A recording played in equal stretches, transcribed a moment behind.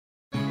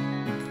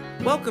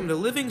Welcome to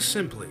Living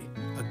Simply,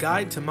 a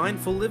guide to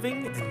mindful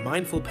living and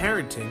mindful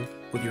parenting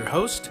with your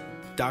host,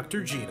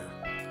 Dr. Gina.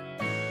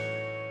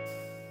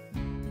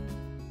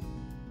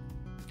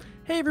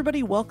 Hey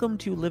everybody, welcome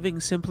to Living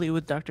Simply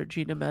with Dr.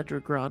 Gina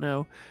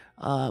Madragrano.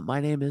 My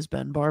name is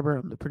Ben Barber.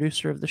 I'm the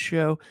producer of the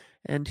show,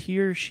 and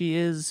here she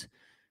is,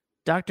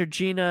 Dr.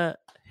 Gina.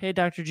 Hey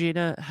Dr.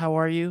 Gina, how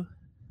are you?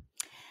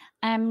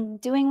 I'm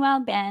doing well,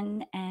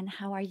 Ben, and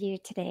how are you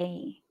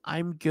today?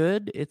 I'm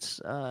good. It's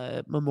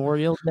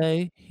Memorial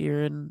Day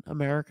here in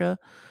America,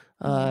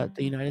 the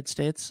United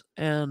States,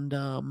 and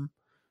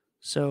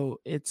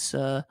so it's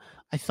I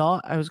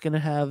thought I was going to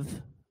have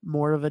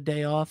more of a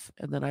day off,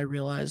 and then I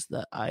realized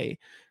that I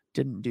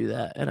didn't do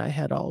that, and I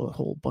had a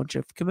whole bunch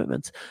of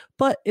commitments.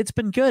 But it's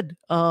been good.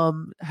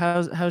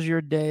 How's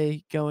your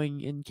day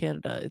going in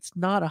Canada? It's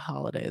not a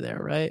holiday there,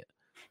 right?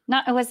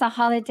 No, it was a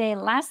holiday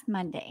last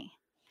Monday.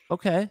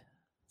 Okay.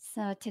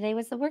 So today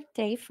was the work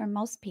day for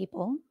most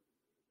people.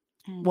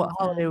 And, What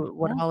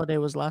holiday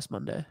was last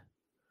Monday?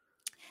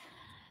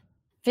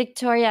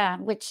 Victoria,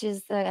 which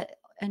is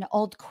an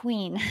old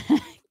queen,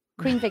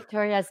 Queen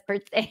Victoria's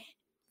birthday.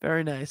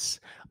 Very nice.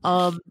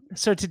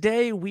 So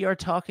today we are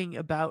talking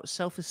about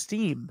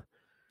self-esteem.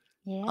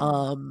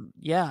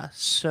 Yeah.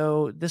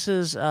 So this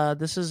is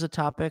a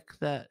topic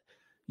that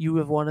you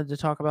have wanted to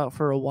talk about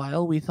for a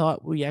while. We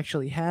thought we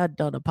actually had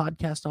done a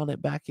podcast on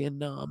it back in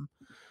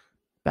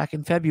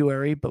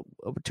February, but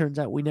it turns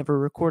out we never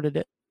recorded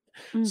it.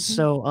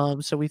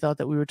 Mm-hmm. So we thought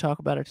that we would talk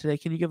about it today.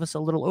 Can you give us a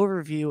little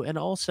overview? And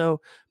also,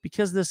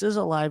 because this is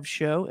a live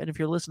show, and if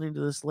you're listening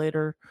to this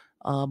later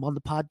on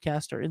the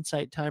podcast or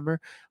Insight Timer,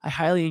 I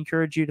highly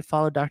encourage you to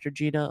follow Dr.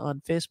 Gina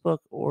on Facebook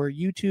or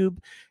YouTube,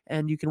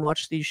 and you can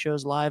watch these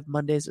shows live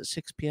Mondays at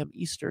 6 p.m.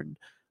 Eastern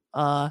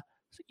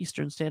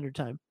Standard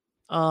Time.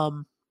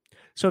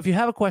 So if you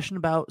have a question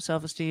about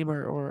self-esteem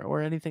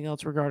or anything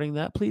else regarding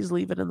that, please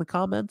leave it in the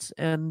comments,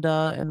 and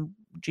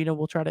Gina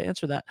will try to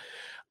answer that.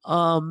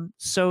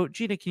 So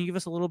Gina, can you give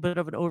us a little bit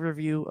of an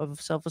overview of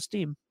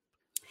self-esteem?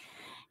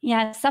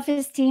 Yeah,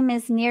 self-esteem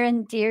is near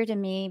and dear to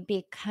me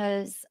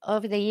because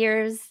over the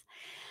years,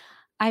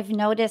 I've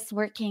noticed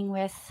working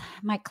with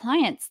my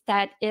clients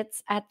that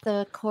it's at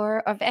the core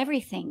of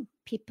everything.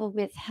 People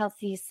with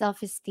healthy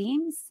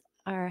self-esteems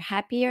are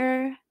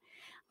happier,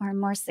 are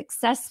more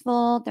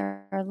successful,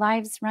 their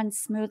lives run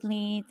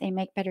smoothly, they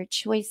make better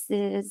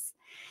choices.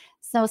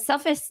 So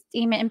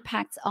self-esteem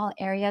impacts all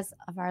areas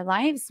of our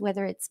lives,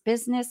 whether it's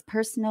business,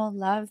 personal,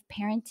 love,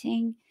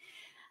 parenting.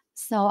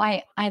 So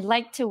I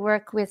like to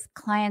work with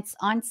clients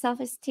on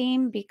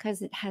self-esteem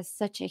because it has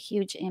such a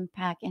huge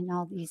impact in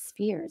all these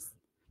spheres.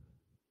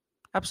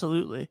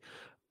 Absolutely.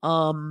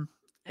 And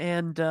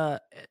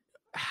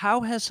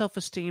how has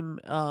self-esteem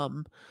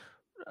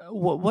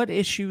what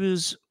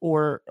issues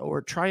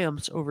or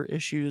triumphs over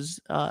issues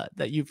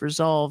that you've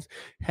resolved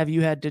have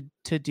you had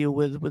to deal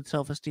with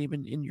self-esteem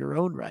in your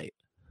own right?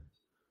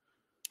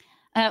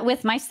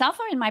 With myself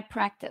or in my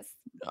practice?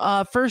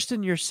 First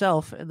in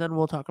yourself, and then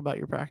we'll talk about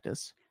your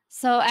practice.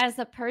 So as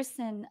a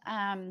person,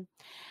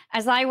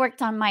 as I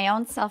worked on my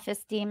own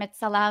self-esteem,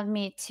 it's allowed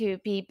me to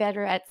be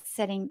better at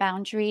setting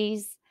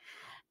boundaries,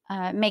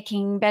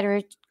 making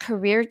better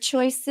career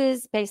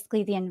choices,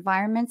 basically the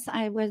environments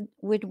I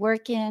would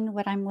work in,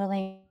 what I'm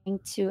willing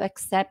to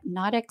accept,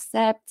 not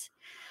accept.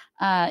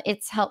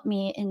 It's helped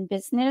me in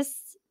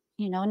business,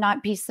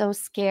 not be so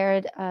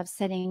scared of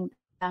setting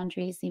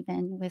boundaries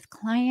even with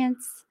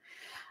clients.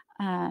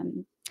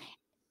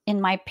 In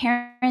my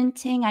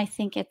parenting, I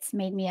think it's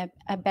made me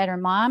a better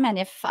mom. And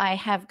if I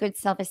have good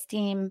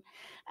self-esteem,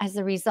 as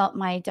a result,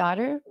 my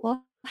daughter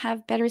will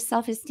have better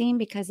self-esteem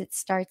because it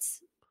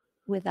starts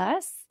with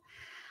us.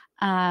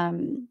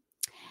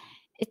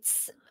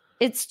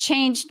 It's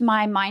changed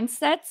my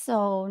mindset,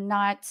 so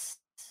not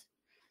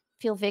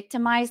feel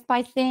victimized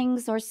by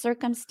things or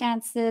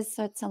circumstances.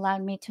 So it's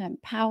allowed me to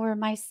empower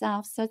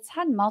myself. So it's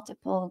had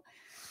multiple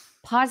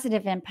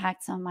positive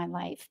impacts on my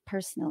life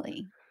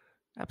personally.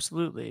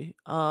 Absolutely.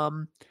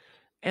 And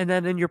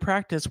then in your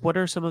practice, what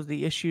are some of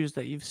the issues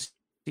that you've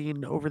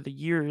seen over the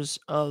years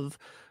of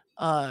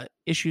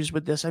issues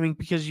with this? I mean,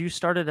 because you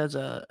started as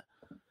a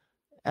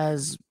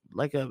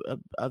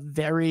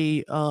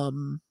very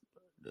as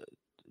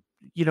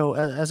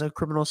a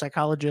criminal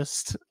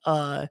psychologist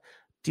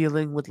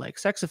dealing with like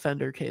sex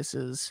offender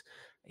cases,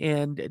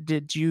 and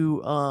did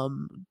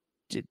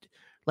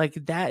like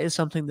that is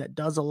something that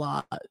does a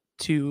lot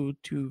to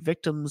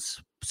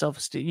victims'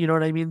 self-esteem, you know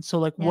what I mean? So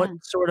like what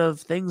sort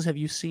of things have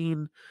you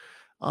seen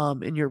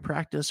in your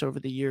practice over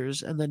the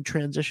years, and then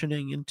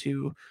transitioning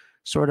into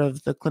sort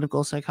of the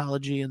clinical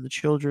psychology and the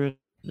children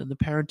and the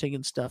parenting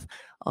and stuff?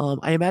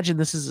 I imagine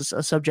this is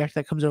a subject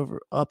that comes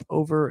up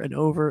over and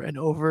over and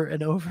over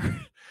and over.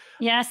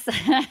 Yes,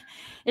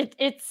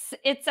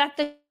 it's at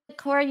the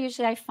core.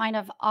 Usually, I find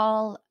of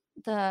all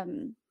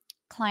the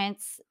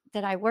clients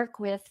that I work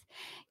with,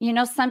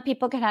 some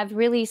people can have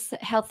really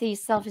healthy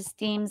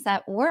self-esteems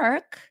at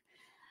work,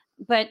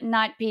 but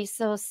not be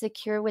so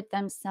secure with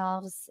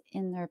themselves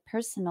in their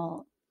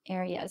personal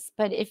areas.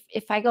 But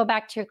if I go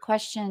back to your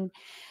question,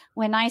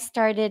 when I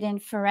started in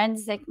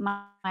forensic,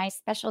 my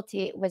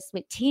specialty was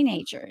with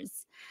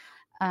teenagers.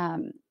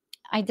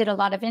 I did a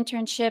lot of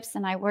internships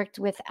and I worked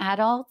with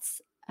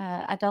adults,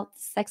 adult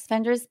sex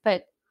offenders,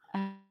 but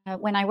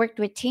when I worked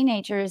with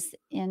teenagers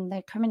in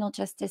the criminal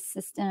justice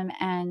system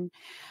and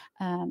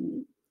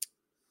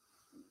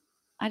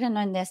I don't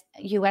know in the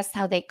US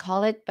how they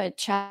call it, but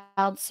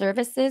child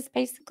services,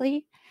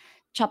 basically,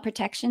 child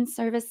protection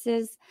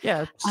services.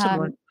 Yeah,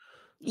 similar.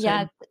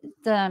 Yeah,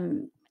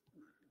 Same.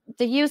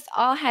 the youth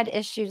all had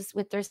issues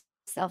with their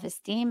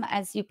self-esteem.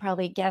 As you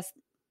probably guessed,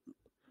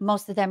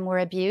 most of them were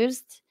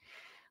abused,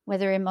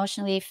 whether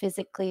emotionally,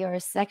 physically, or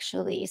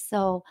sexually.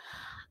 So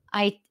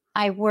I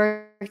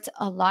worked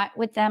a lot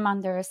with them on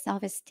their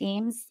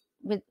self-esteems.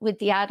 With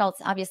the adults,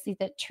 obviously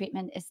the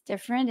treatment is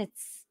different.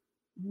 It's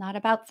not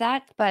about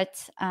that,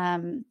 but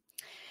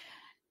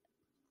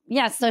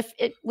yeah. So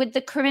with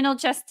the criminal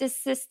justice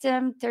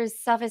system, there's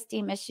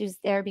self-esteem issues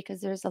there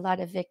because there's a lot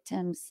of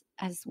victims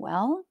as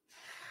well.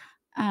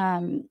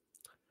 And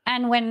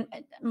when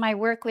my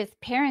work with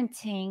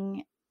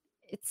parenting,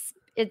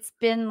 it's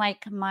been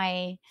like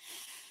my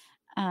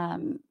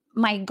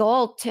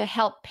goal to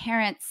help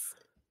parents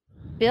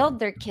build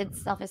their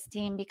kids'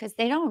 self-esteem because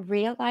they don't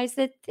realize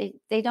it.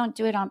 They don't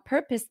do it on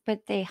purpose,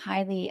 but they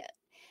highly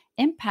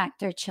impact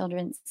their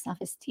children's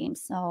self-esteem.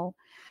 So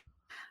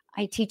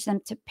I teach them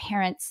to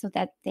parents so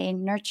that they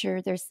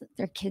nurture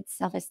their kids'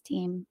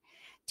 self-esteem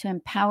to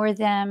empower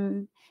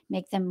them,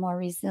 make them more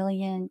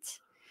resilient.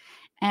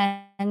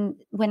 And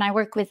when I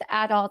work with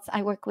adults,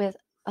 I work with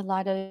a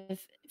lot of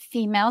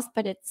females,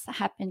 but it's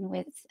happened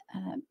with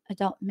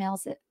adult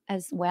males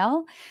as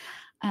well.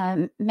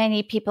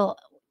 Many people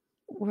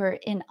were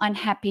in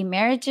unhappy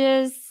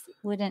marriages,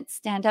 wouldn't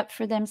stand up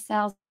for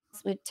themselves,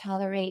 would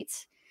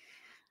tolerate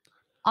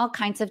all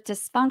kinds of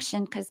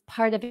dysfunction because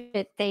part of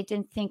it they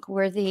didn't think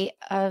worthy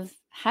of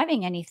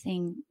having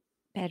anything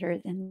better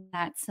than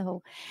that.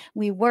 So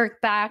we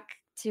work back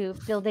to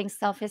building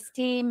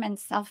self-esteem and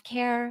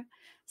self-care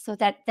so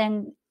that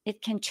then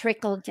it can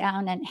trickle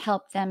down and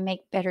help them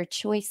make better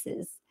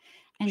choices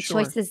and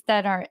Sure. choices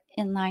that are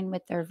in line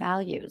with their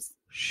values.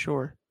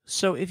 Sure.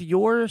 So if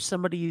you're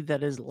somebody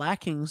that is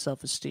lacking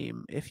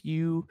self-esteem, if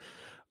you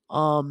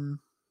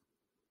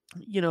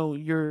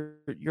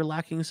you're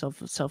lacking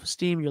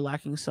self-esteem, you're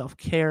lacking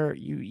self-care,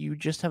 you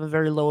just have a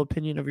very low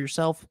opinion of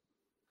yourself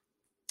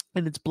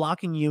and it's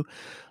blocking you.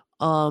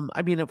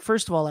 I mean,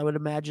 first of all, I would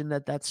imagine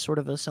that that's sort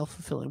of a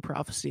self-fulfilling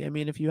prophecy. I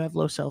mean, if you have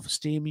low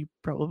self-esteem, you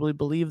probably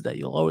believe that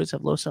you'll always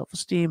have low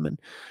self-esteem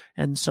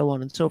and so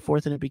on and so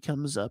forth, and it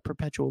becomes a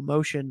perpetual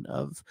motion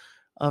of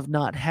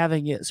not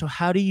having it. So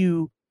how do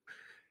you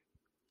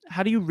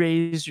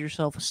raise your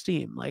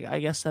self-esteem? Like, I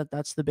guess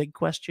that's the big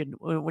question.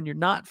 When you're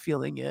not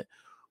feeling it,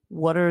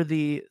 what are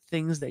the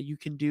things that you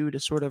can do to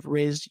sort of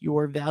raise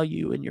your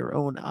value in your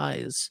own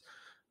eyes?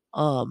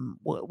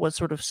 What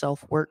sort of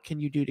self-work can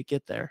you do to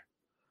get there?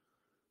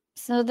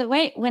 So the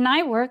way when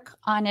I work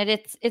on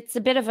it, it's a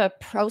bit of a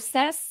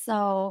process.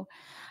 So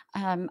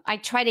I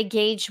try to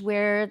gauge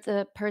where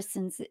the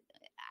person's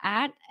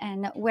at,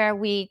 and where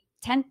we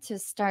tend to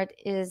start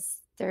is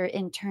their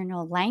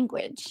internal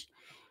language,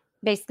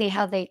 basically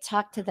how they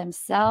talk to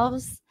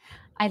themselves.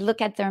 I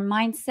look at their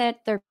mindset,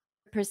 their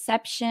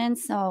perception.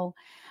 So,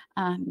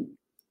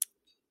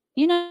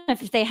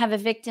 if they have a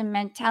victim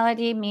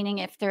mentality, meaning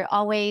if they're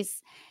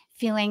always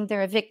feeling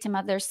they're a victim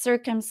of their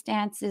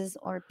circumstances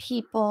or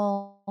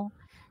people.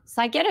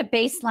 So I get a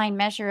baseline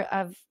measure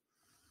of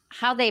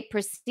how they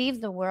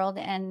perceive the world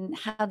and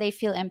how they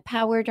feel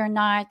empowered or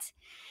not,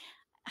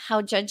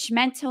 how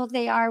judgmental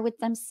they are with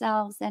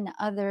themselves and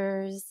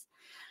others.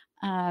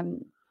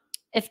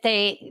 If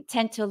they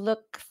tend to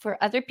look for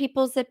other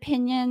people's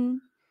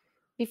opinion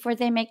before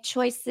they make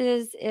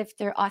choices, if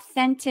they're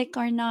authentic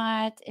or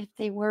not, if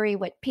they worry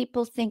what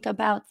people think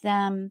about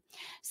them.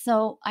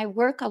 So I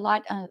work a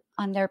lot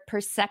on their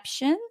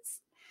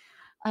perceptions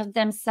of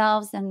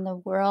themselves and the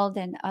world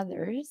and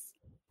others.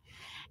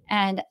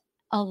 And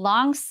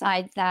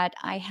alongside that,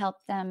 I help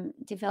them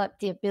develop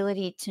the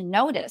ability to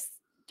notice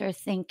their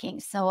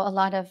thinking. So a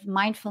lot of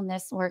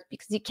mindfulness work,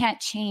 because you can't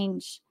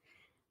change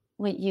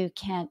what you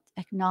can't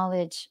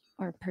acknowledge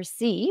or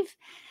perceive.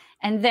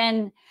 And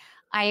then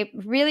I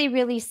really,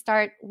 really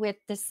start with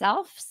the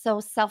self. So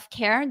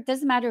self-care,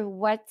 doesn't matter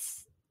what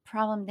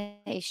problem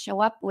they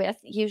show up with,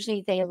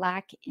 usually they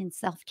lack in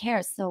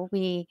self-care. So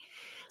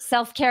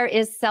self-care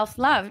is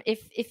self-love.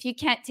 If you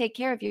can't take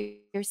care of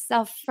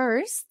yourself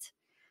first,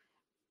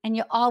 and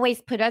you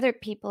always put other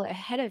people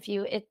ahead of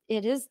you, it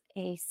is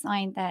a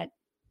sign that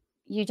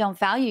you don't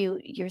value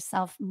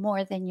yourself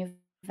more than you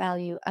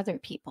value other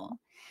people.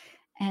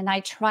 And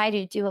I try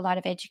to do a lot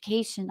of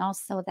education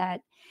also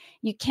that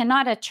you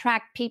cannot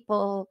attract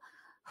people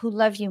who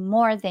love you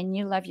more than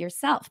you love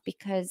yourself,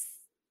 because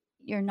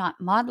you're not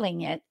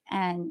modeling it.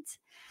 And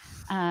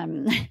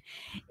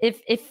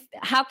if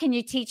how can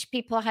you teach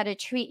people how to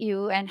treat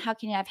you, and how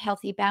can you have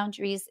healthy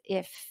boundaries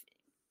if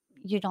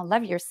you don't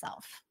love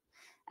yourself?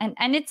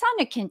 And it's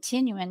on a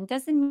continuum. It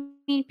doesn't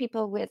mean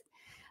people with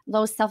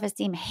low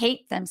self-esteem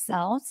hate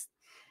themselves.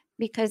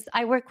 because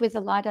I work with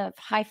a lot of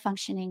high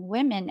functioning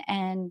women,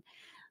 and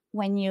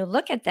when you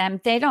look at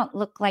them, they don't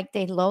look like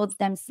they loathe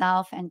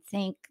themselves and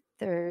think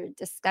they're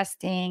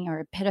disgusting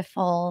or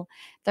pitiful.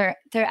 They're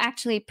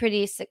actually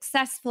pretty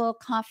successful,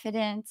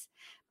 confident.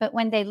 But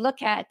when they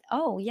look at,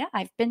 oh yeah,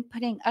 I've been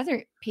putting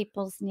other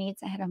people's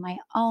needs ahead of my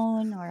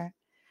own, or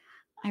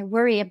I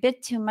worry a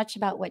bit too much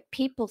about what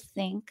people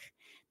think,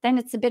 then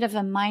it's a bit of a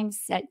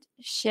mindset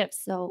shift.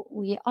 So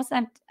we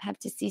also have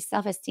to see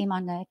self-esteem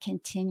on a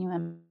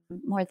continuum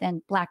more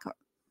than black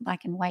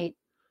and white,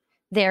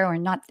 there or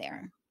not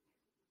there.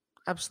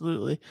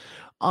 Absolutely.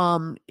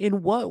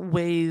 In what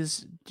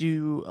ways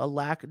does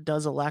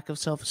a lack of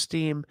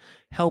self-esteem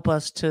help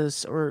us to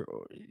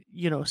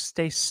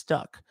stay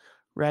stuck,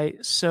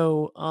 right?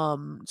 So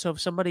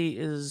if somebody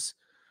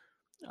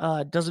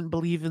doesn't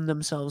believe in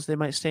themselves, they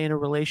might stay in a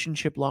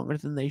relationship longer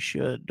than they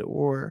should,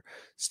 or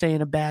stay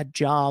in a bad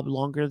job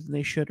longer than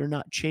they should, or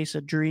not chase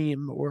a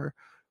dream, or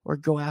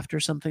go after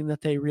something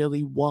that they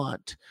really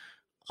want.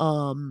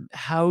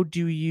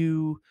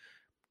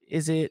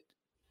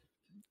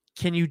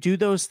 Can you do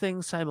those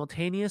things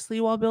simultaneously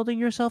while building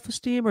your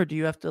self-esteem, or do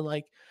you have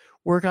to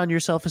work on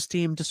your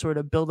self-esteem to sort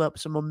of build up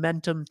some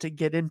momentum to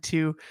get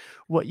into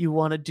what you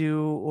want to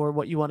do or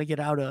what you want to get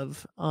out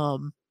of?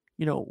 What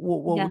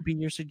Yeah. would be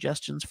your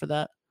suggestions for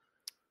that?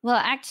 Well,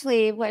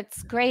 actually,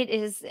 what's great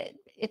is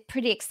it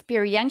pretty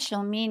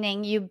experiential,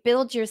 meaning you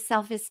build your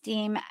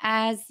self-esteem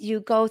as you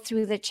go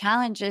through the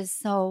challenges.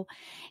 So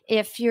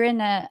if you're in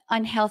an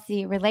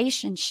unhealthy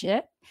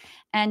relationship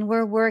and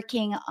we're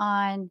working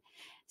on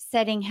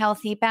setting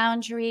healthy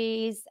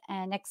boundaries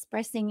and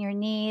expressing your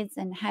needs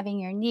and having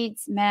your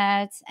needs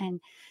met,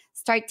 and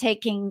start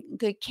taking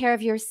good care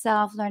of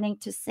yourself, learning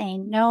to say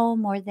no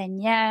more than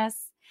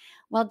yes.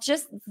 Well,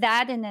 just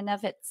that in and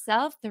of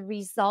itself, the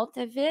result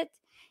of it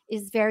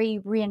is very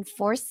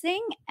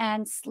reinforcing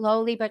and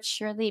slowly but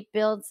surely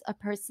builds a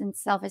person's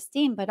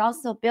self-esteem, but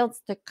also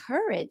builds the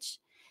courage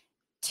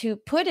to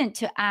put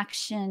into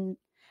action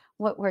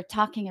what we're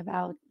talking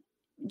about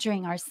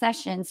during our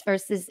sessions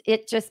versus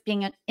it just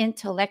being an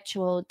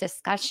intellectual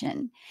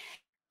discussion.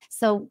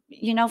 So,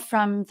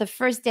 from the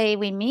first day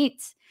we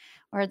meet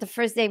or the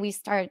first day we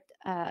start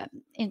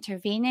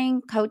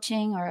intervening,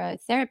 coaching, or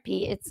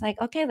therapy, it's like,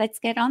 okay, let's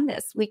get on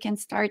this. We can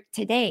start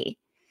today.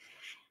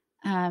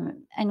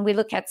 And we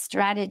look at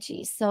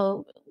strategy.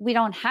 So we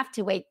don't have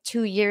to wait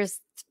 2 years,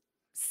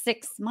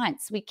 6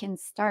 months. We can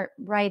start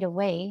right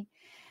away.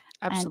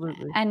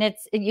 Absolutely. And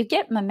you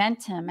get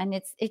momentum, and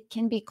it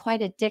can be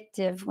quite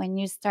addictive when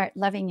you start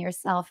loving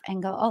yourself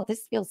and go, oh,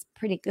 this feels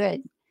pretty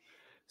good.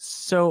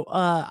 So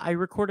I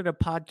recorded a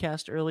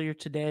podcast earlier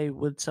today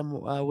with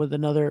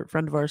another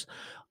friend of ours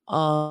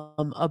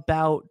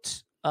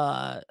about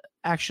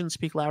actions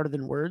speak louder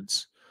than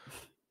words,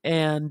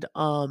 and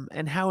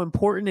how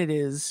important it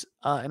is.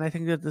 And I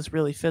think that this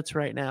really fits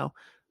right now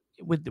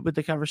with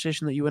the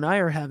conversation that you and I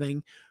are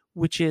having,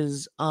 which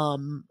is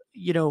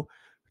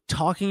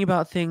talking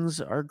about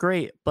things are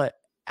great, but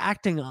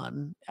acting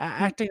on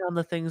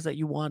the things that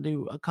you want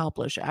to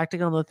accomplish,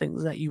 acting on the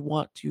things that you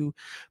want to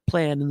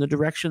plan in the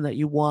direction that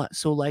you want.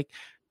 So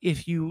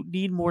if you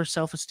need more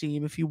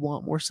self-esteem, if you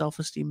want more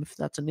self-esteem, if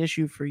that's an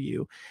issue for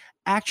you,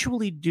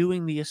 actually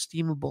doing the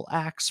esteemable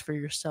acts for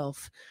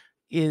yourself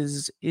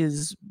is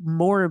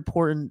more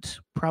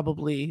important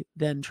probably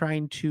than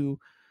trying to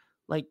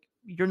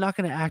you're not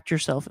going to act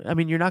yourself. I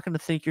mean, you're not going to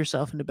think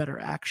yourself into better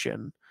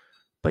action,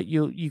 but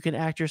you can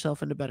act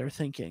yourself into better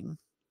thinking.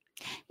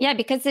 Yeah,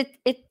 because it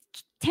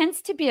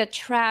tends to be a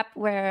trap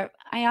where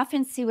I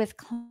often see with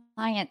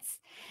clients,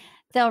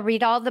 they'll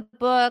read all the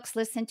books,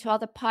 listen to all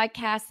the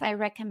podcasts I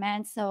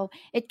recommend. So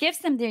it gives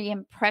them the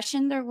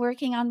impression they're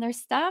working on their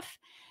stuff,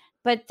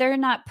 but they're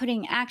not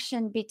putting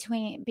action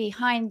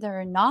behind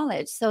their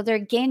knowledge. So they're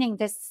gaining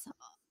this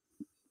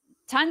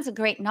tons of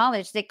great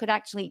knowledge. They could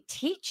actually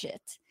teach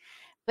it,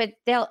 but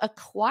they'll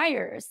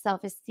acquire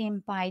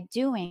self-esteem by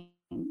doing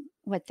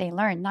what they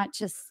learn, not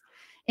just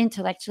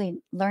intellectually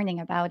learning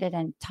about it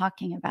and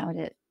talking about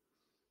it.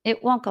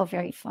 It won't go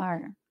very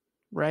far.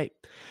 Right.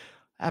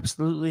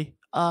 Absolutely.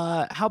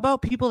 How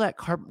about people that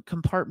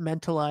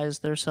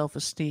compartmentalize their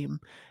self-esteem?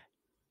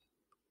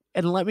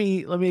 And let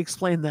me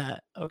explain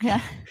that. Okay.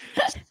 Yeah.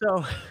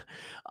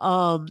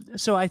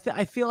 So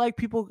I feel like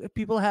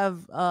people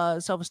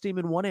have self-esteem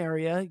in one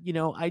area.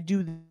 I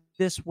do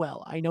this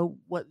well. I know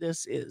what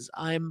this is.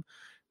 I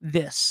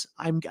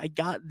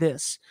got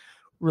this.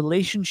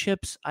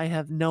 Relationships, I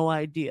have no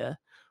idea.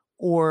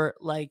 Or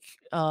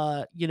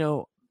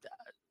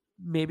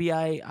maybe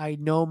I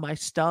know my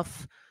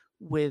stuff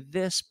with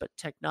this, but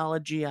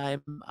technology, I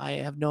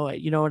have no,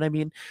 you know what I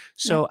mean?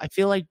 So I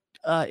feel like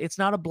it's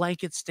not a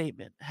blanket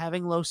statement.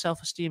 Having low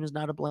self-esteem is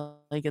not a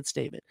blanket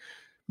statement.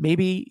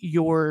 Maybe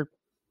you're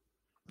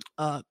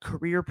a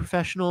career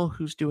professional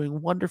who's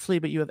doing wonderfully,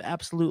 but you have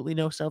absolutely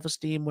no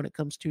self-esteem when it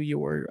comes to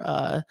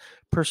your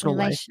personal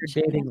life,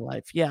 your dating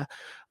life. Yeah.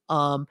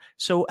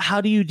 So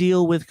how do you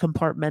deal with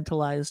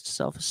compartmentalized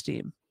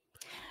self-esteem?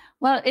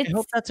 Well, I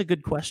hope that's a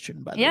good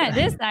question, by the way. Yeah, it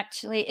is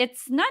actually.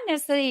 It's not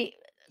necessarily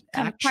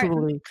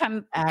Actually,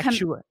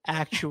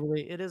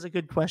 actually, it is a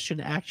good question.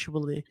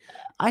 Actually,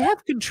 I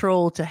have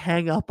control to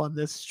hang up on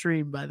this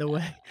stream, by the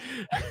way.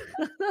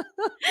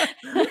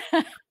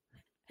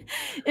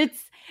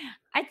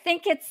 I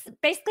think it's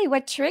basically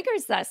what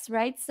triggers us,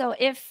 right? So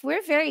if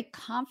we're very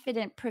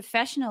confident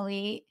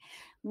professionally,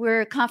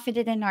 we're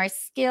confident in our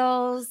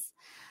skills,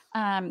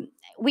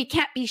 we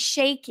can't be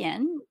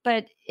shaken.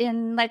 But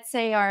in, let's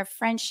say, our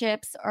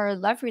friendships or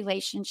love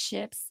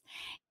relationships,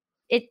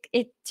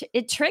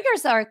 it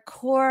triggers our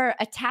core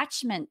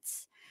attachment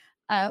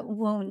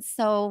wounds.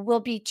 So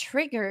we'll be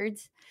triggered.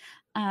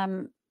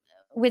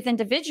 With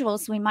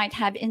individuals, we might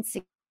have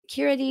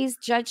insecurities,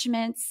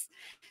 judgments.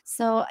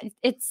 So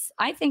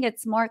I think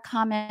it's more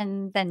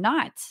common than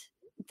not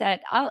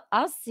that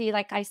I'll see,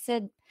 like I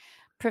said,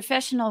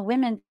 professional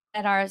women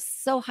that are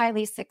so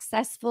highly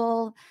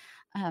successful,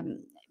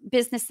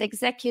 business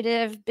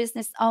executive,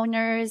 business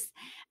owners,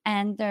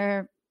 and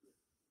their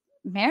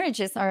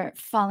marriages are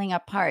falling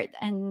apart.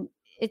 And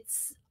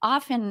it's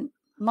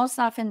most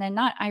often than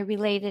not, I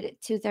related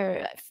it to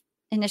their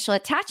initial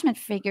attachment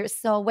figures.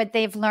 So what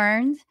they've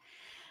learned,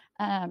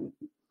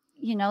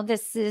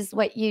 this is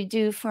what you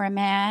do for a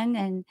man,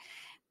 and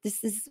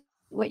this is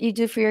what you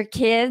do for your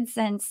kids.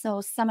 And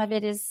so some of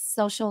it is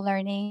social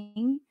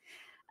learning,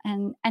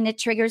 and it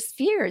triggers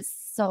fears.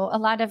 So a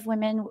lot of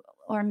women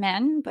or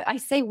men, but I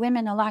say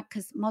women a lot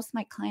because most of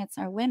my clients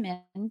are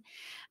women.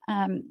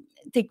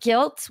 The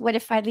guilt, what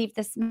if I leave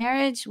this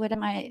marriage? How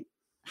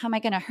am I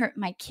going to hurt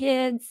my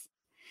kids?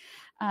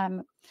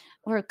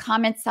 Or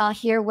comments I'll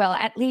hear, well,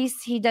 at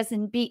least he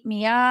doesn't beat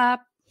me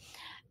up.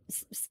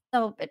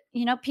 So,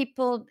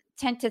 people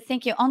tend to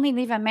think you only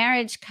leave a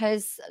marriage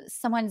because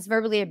someone's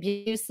verbally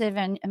abusive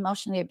and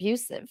emotionally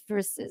abusive,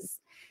 versus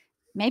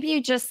maybe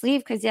you just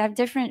leave because you have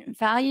different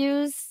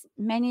values.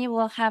 Many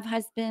will have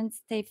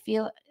husbands, they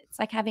feel it's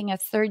like having a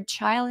third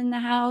child in the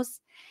house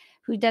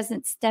who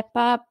doesn't step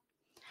up.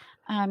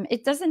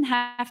 It doesn't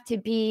have to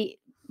be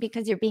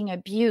because you're being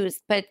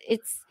abused, but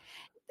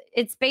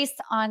it's based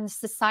on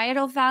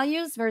societal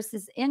values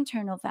versus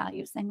internal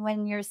values. And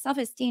when your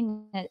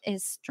self-esteem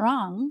is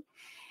strong,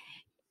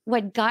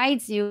 what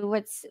guides you,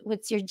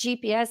 what's your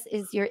GPS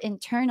is your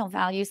internal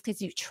values,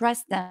 because you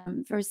trust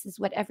them versus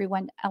what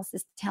everyone else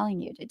is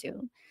telling you to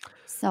do.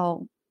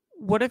 So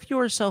what if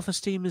your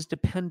self-esteem is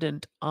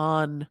dependent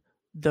on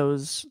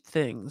those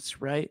things,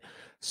 right?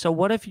 So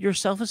what if your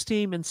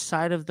self-esteem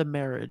inside of the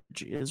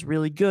marriage is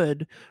really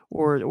good,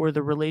 or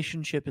the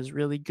relationship is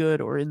really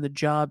good, or in the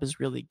job is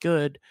really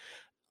good,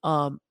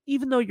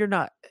 even though you're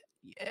not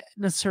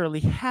necessarily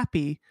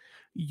happy,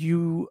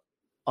 you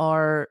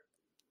are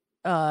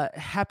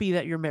happy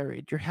that you're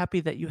married, you're happy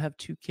that you have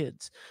 2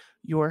 kids,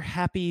 you're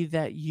happy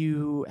that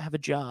you have a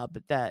job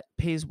that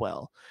pays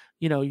well.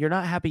 You're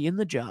not happy in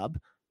the job,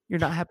 you're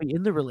not happy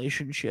in the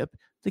relationship,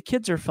 the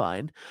kids are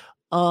fine.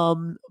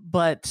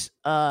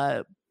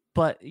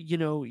 But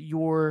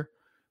you're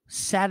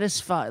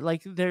satisfied.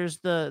 Like there's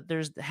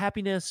the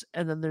happiness,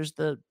 and then there's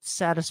the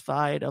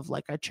satisfied of,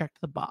 like, I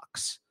checked the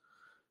box.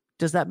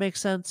 Does that make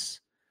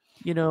sense?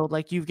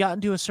 Like you've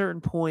gotten to a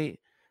certain point,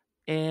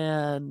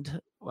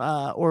 and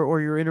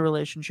or you're in a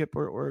relationship,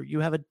 or you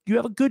have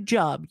a good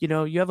job,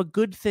 you have a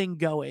good thing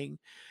going,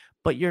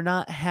 but you're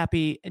not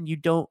happy, and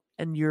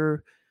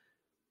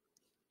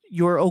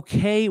you're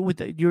okay with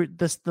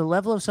the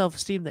level of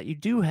self-esteem that you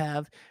do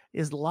have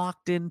is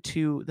locked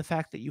into the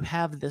fact that you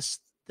have this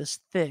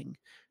thing,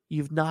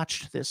 you've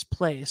notched this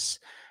place.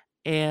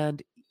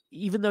 And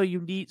even though you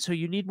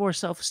need more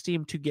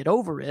self-esteem to get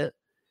over it,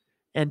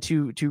 and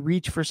to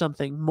reach for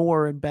something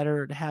more and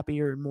better and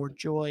happier and more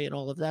joy and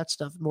all of that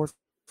stuff, more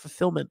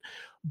fulfillment.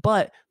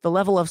 But the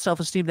level of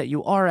self-esteem that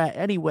you are at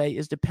anyway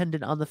is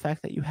dependent on the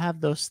fact that you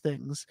have those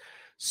things.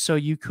 So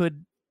you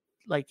could,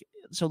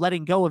 so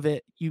letting go of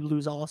it, you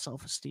lose all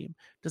self-esteem.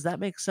 Does that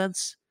make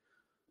sense?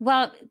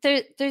 Well,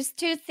 there's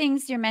 2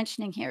 things you're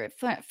mentioning here.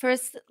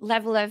 First,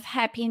 level of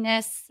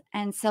happiness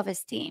and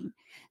self-esteem.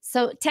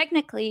 So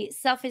technically,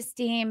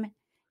 self-esteem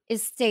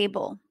is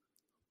stable.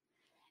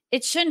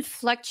 It shouldn't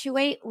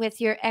fluctuate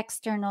with your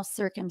external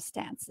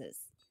circumstances.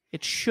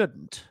 It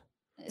shouldn't.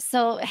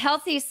 So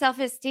healthy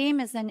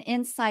self-esteem is an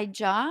inside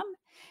job.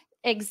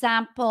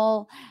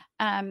 Example,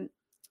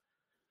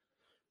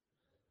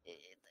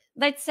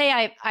 let's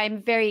say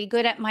I'm very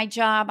good at my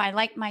job. I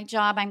like my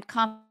job. I'm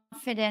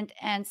confident,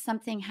 and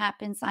something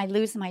happens. I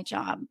lose my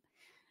job.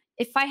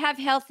 If I have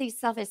healthy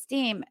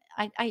self-esteem,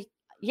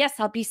 yes,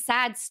 I'll be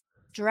sad,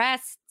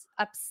 stressed,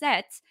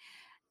 upset,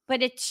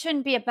 but it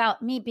shouldn't be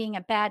about me being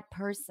a bad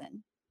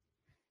person.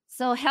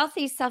 So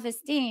healthy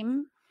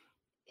self-esteem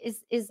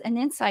is an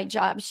inside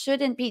job,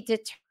 shouldn't be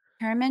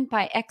determined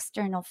by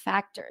external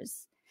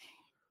factors.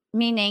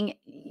 Meaning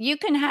you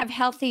can have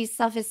healthy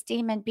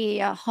self-esteem and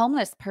be a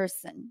homeless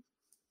person,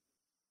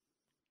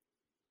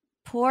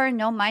 poor,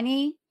 no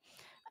money,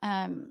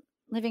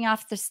 living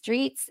off the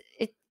streets.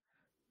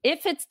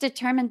 If it's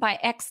determined by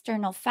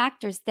external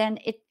factors, then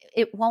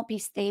it won't be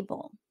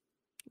stable.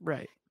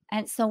 Right.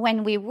 And so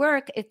when we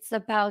work, it's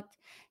about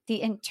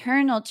the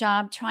internal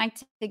job, trying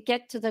to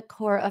get to the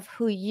core of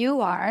who you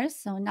are.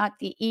 So not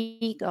the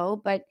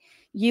ego, but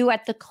you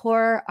at the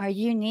core are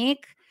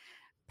unique,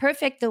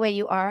 perfect the way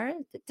you are.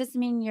 It doesn't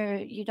mean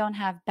you don't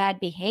have bad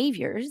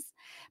behaviors,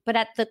 but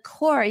at the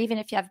core, even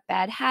if you have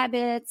bad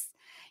habits,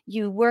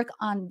 you work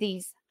on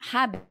these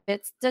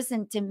habits,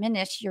 doesn't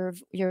diminish your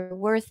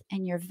worth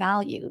and your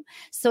value.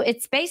 So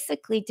it's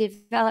basically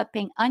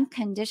developing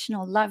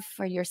unconditional love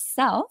for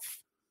yourself.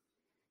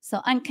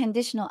 So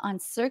unconditional on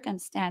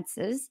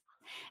circumstances.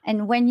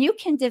 And when you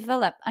can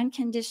develop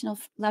unconditional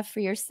love for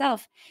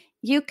yourself,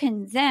 you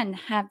can then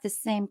have the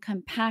same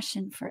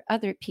compassion for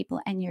other people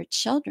and your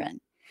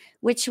children,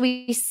 which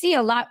we see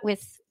a lot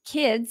with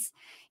kids.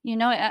 You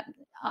know,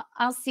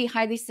 I'll see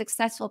highly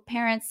successful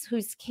parents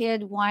whose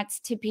kid wants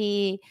to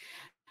be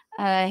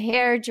a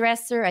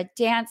hairdresser, a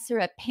dancer,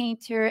 a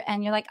painter,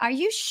 and you're like, are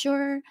you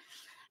sure?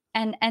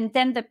 And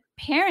then the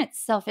parents'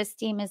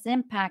 self-esteem is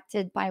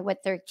impacted by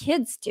what their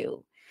kids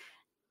do,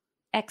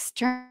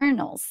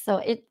 externals. So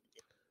it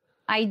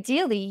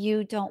ideally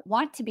you don't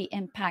want to be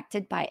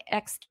impacted by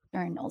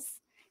externals,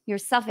 your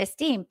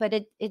self-esteem, but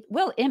it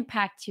will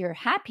impact your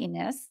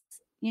happiness.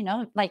 You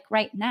know, like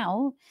right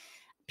now,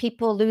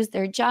 people lose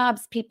their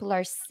jobs, people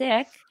are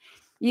sick.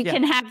 You Yeah.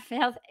 can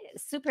have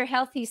super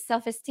healthy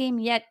self-esteem,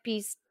 yet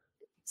be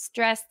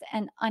stressed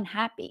and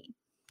unhappy.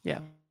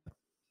 Yeah.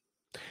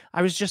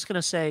 I was just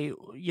gonna say,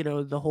 you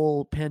know, the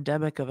whole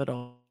pandemic of it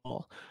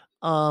all.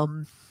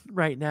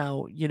 Right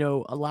now, you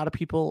know, a lot of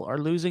people are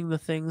losing the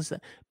things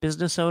that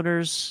business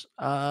owners,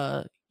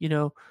 you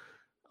know,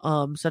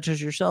 such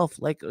as yourself,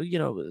 like, you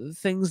know,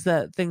 things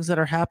that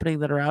are happening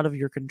that are out of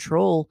your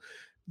control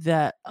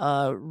that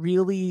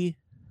really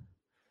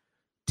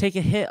take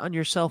a hit on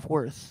your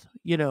self-worth.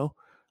 You know,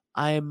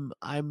 I'm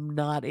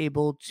not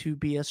able to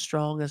be as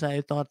strong as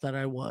I thought that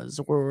I was,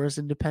 or as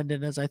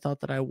independent as I thought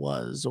that I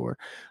was, or,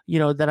 you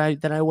know, that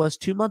I was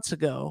 2 months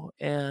ago,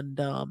 and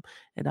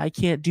I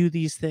can't do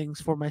these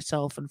things for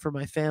myself and for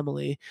my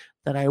family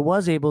that I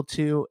was able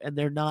to, and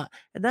they're not.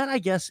 And that, I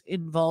guess,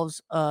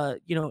 involves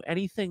you know,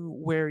 anything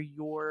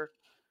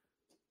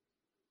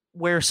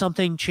where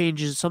something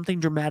changes, something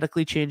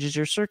dramatically changes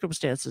your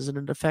circumstances, and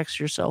it affects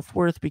your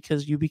self-worth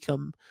because you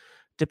become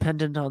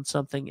dependent on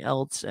something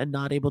else and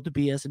not able to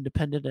be as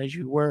independent as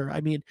you were.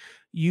 I mean,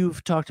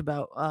 you've talked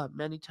about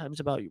many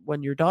times about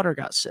when your daughter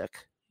got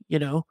sick, you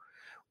know.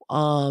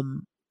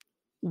 Um,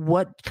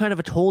 what kind of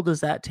a toll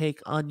does that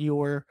take on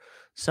your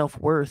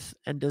self-worth,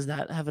 and does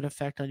that have an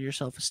effect on your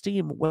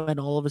self-esteem when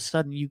all of a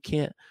sudden you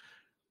can't,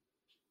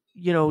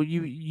 you know,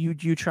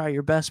 you try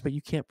your best but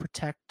you can't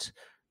protect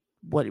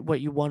what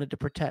you wanted to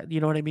protect?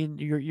 You know what I mean?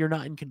 You're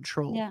not in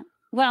control. Yeah.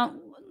 Well,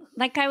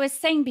 like I was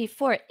saying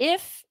before,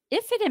 if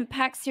it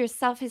impacts your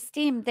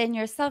self-esteem, then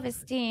your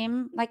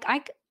self-esteem, like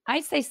I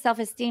say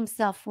self-esteem,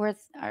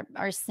 self-worth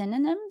are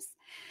synonyms.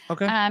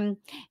 Okay.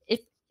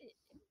 If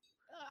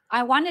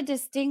I want to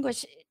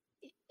distinguish,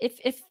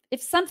 if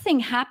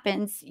something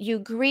happens, you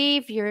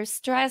grieve, you're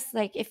stressed,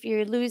 like if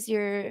you lose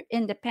your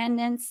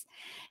independence,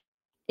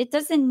 it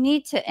doesn't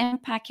need to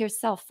impact your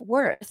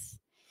self-worth.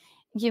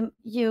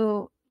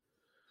 You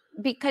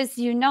because,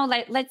 you know,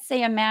 like let's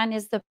say a man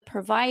is the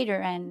provider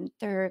and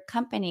their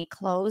company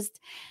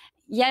closed.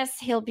 Yes,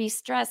 he'll be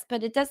stressed,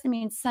 but it doesn't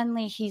mean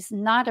suddenly he's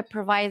not a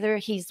provider,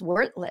 he's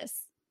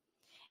worthless.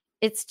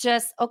 It's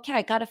just, okay,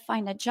 I got to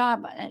find a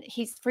job.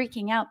 He's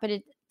freaking out, but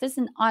it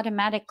doesn't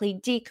automatically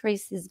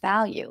decrease his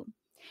value.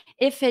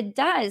 If it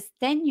does,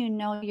 then you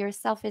know your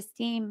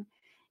self-esteem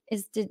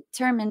is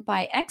determined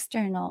by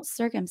external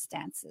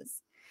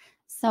circumstances.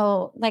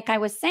 So like I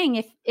was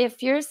saying,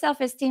 if your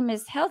self-esteem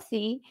is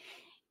healthy,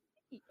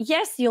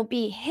 yes, you'll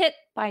be hit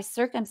by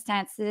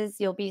circumstances,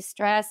 you'll be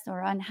stressed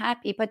or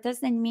unhappy, but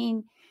doesn't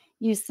mean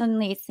you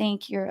suddenly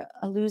think you're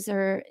a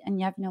loser and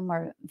you have no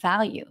more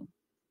value.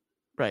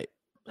 Right.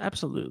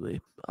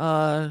 Absolutely.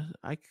 That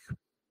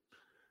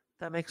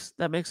makes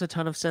a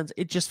ton of sense.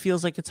 It just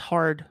feels like it's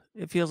hard.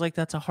 It feels like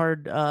that's a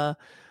hard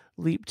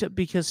leap to,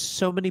 because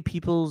so many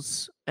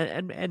people's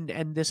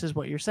and this is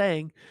what you're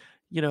saying,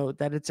 you know,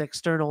 that it's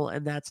external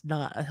and that's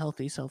not a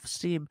healthy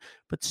self-esteem,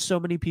 but so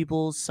many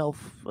people's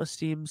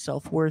self-esteem,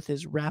 self-worth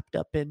is wrapped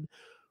up in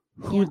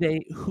who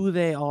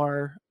they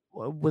are,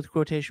 with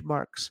quotation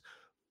marks,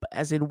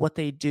 as in what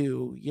they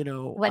do, you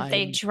know, What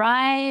they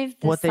drive,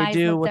 the what they size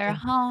do, of what their they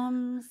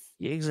homes,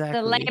 the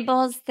exactly.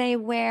 labels they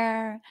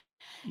wear,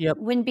 Yep.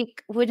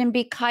 wouldn't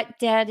be caught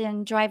dead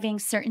in driving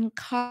certain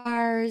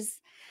cars.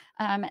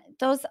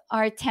 Those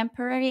are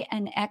temporary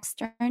and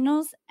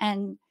externals,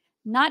 and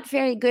not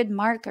very good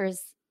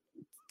markers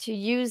to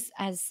use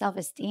as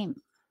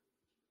self-esteem.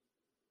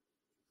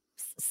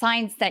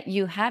 Signs that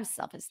you have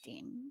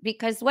self-esteem.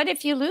 Because what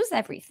if you lose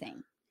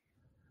everything?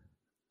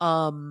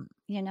 You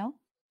know?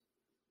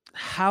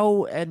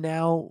 How, and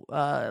now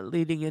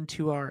leading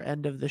into our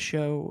end of the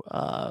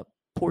show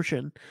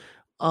portion,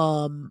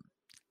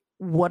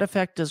 what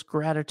effect does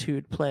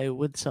gratitude play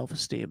with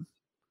self-esteem?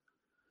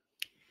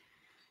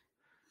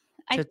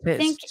 I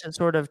think to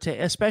sort of to,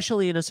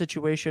 especially in a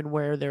situation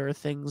where there are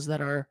things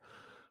that are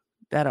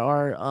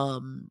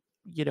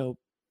you know,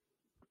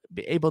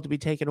 able to be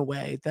taken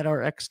away, that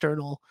are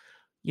external,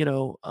 you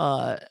know,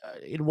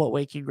 in what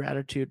way can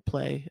gratitude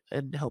play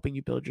in helping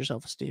you build your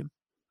self-esteem?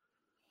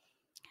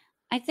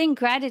 I think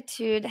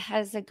gratitude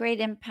has a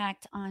great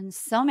impact on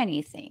so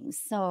many things.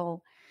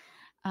 So,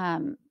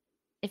 um,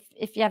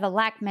 if you have a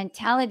lack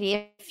mentality,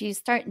 if you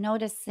start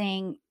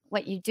noticing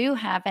what you do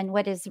have and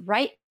what is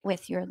right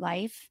with your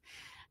life,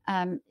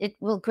 it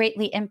will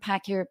greatly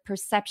impact your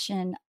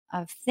perception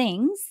of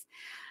things,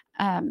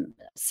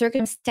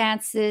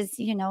 circumstances.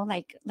 You know,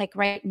 like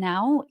right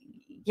now,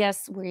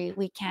 yes,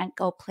 we can't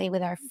go play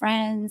with our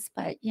friends,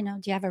 but you know,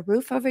 do you have a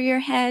roof over your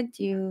head?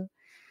 Do you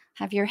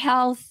have your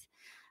health?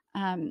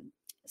 Um,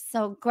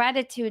 so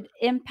gratitude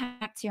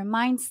impacts your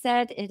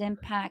mindset. It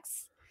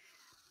impacts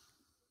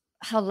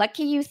how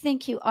lucky you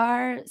think you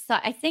are. So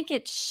I think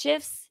it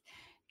shifts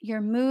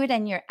your mood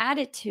and your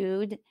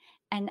attitude.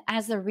 And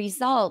as a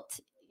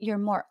result, you're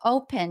more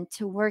open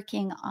to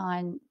working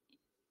on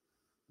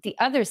the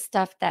other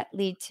stuff that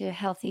lead to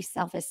healthy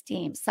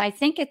self-esteem. So I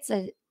think it's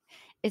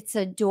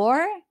a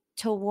door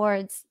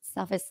towards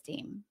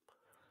self-esteem,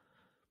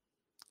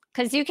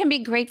 because you can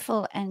be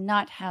grateful and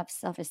not have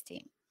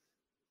self-esteem.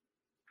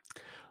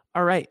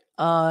 All right.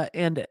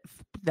 And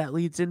that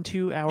leads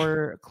into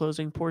our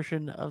closing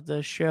portion of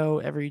the show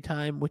every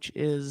time, which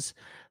is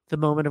the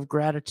moment of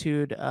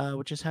gratitude,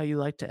 which is how you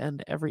like to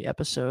end every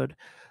episode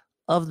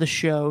of the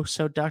show.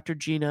 So, Dr.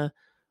 Gina,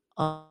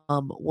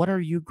 what are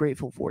you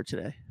grateful for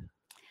today?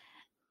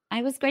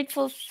 I was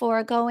grateful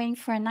for going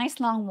for a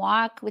nice long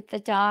walk with the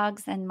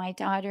dogs and my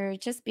daughter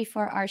just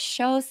before our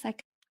show so I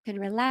could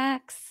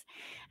relax.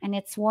 And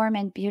it's warm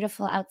and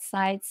beautiful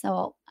outside.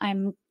 So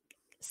I'm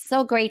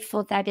so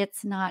grateful that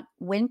it's not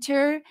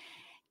winter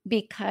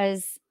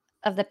because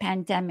of the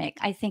pandemic.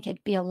 I think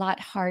it'd be a lot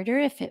harder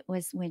if it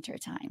was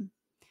wintertime.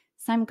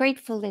 So I'm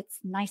grateful it's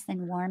nice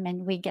and warm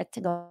and we get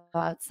to go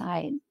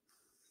outside.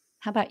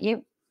 How about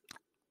you?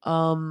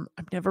 I'm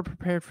never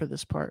prepared for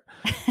this part.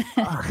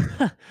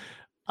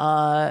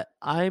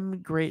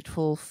 I'm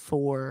grateful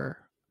for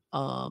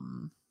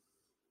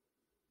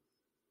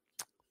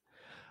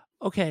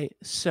okay,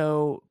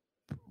 so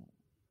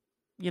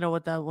you know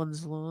what, that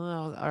one's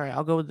all right,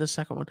 I'll go with the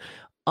second one.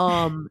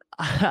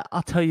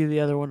 I'll tell you the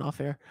other one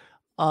off air.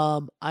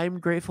 I'm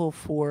grateful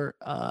for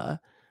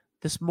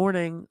this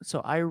morning. So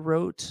I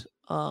wrote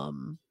a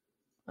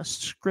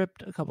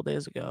script a couple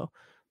days ago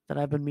that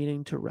I've been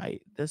meaning to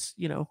write, this,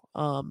 you know,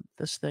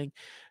 this thing.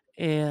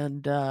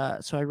 And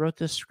so I wrote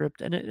this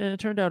script and it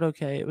turned out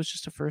okay. It was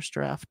just a first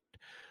draft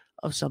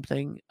of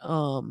something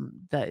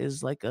that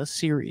is like a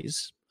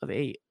series of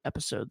 8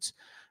 episodes.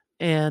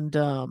 And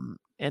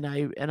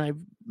I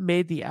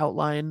made the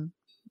outline.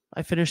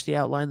 I finished the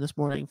outline this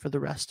morning for the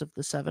rest of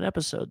the 7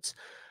 episodes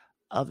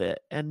of it.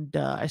 And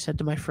I said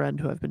to my friend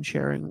who I've been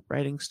sharing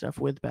writing stuff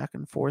with back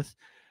and forth,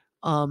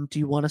 do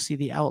you want to see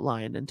the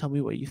outline and tell me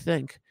what you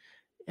think?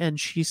 And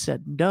she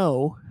said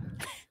no,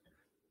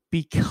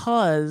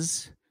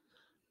 because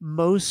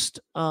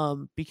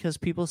because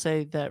people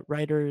say that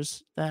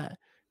writers that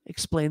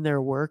explain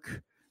their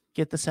work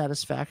get the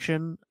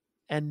satisfaction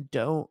and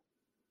don't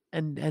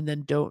and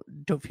then don't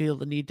feel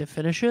the need to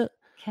finish it.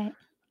 Okay.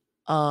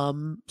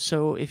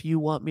 So if you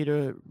want me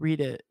to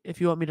read it,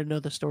 if you want me to know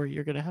the story,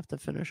 you're gonna have to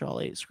finish all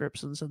 8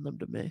 scripts and send them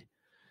to me.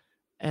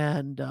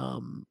 And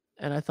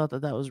I thought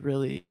that that was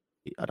really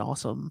an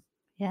awesome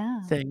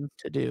Yeah. thing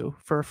to do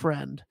for a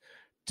friend,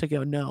 to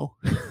go, no,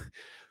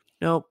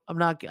 nope, I'm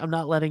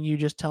not letting you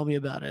just tell me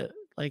about it.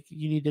 Like,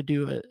 you need to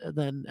do it, and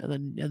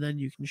then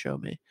you can show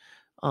me.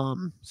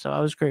 So I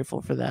was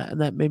grateful for that,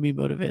 and that made me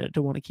motivated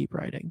to want to keep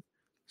writing.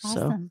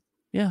 So Awesome.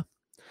 yeah.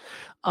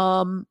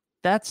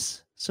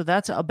 That's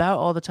about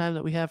all the time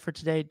that we have for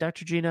today.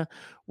 Dr. Gina,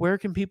 where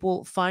can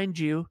people find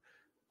you,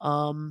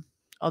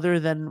 other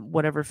than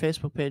whatever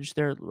Facebook page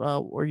they're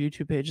or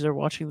YouTube page they're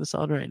watching this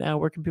on right now?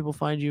 Where can people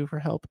find you for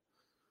help?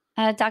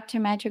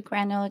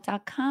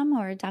 drmadrigrano.com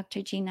or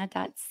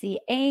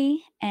drgina.ca.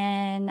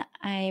 And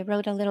I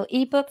wrote a little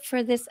ebook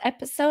for this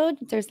episode.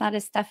 There's a lot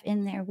of stuff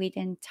in there we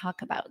didn't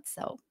talk about,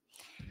 so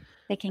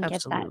they can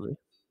Absolutely. get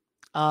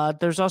that.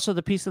 There's also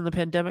the Peace in the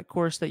Pandemic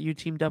course that you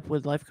teamed up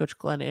with life coach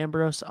Glenn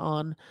Ambrose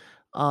on.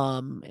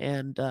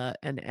 And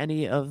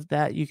any of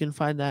that, you can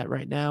find that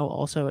right now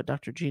also at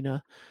Dr.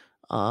 Gina,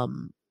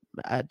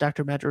 at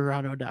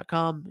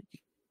drmadrigrano.com. You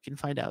can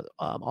find out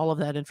all of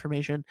that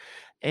information,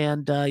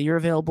 and you're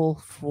available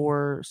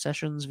for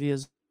sessions via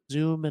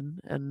Zoom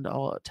and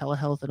all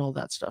telehealth and all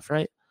that stuff,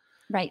 right?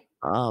 Right.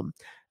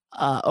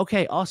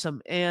 Okay,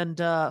 awesome. And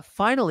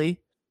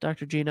finally,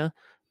 Dr. Gina,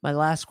 my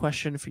last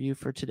question for you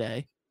for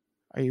today.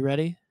 Are you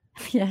ready?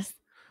 Yes.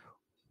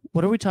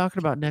 What are we talking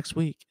about next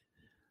week?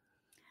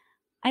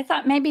 I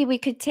thought maybe we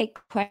could take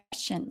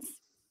questions.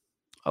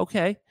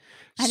 Okay.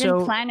 I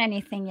didn't plan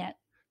anything yet.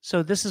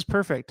 So this is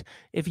perfect.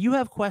 If you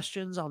have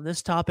questions on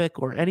this topic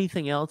or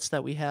anything else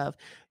that we have,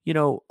 you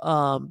know,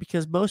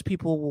 because most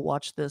people will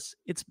watch this.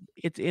 It's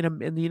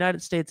in the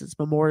United States, it's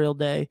Memorial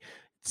Day.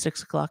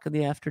 6 o'clock in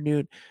the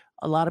afternoon.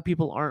 A lot of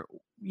people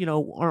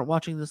aren't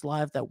watching this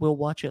live that will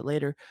watch it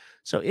later.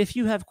 So if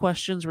you have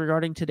questions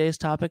regarding today's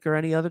topic or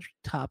any other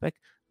topic,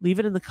 leave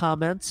it in the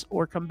comments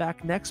or come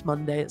back next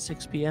Monday at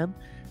 6 p.m.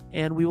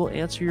 and we will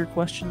answer your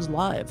questions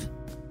live.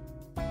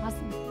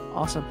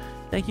 Awesome.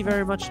 Thank you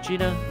very much,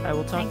 Gina. I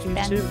will talk to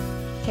you soon.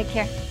 Take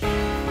care.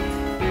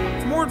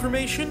 For more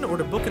information or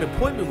to book an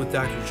appointment with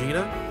Dr.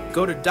 Gina,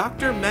 go to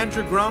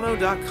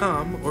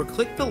drmandragrano.com or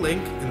click the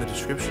link in the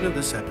description of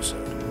this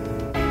episode.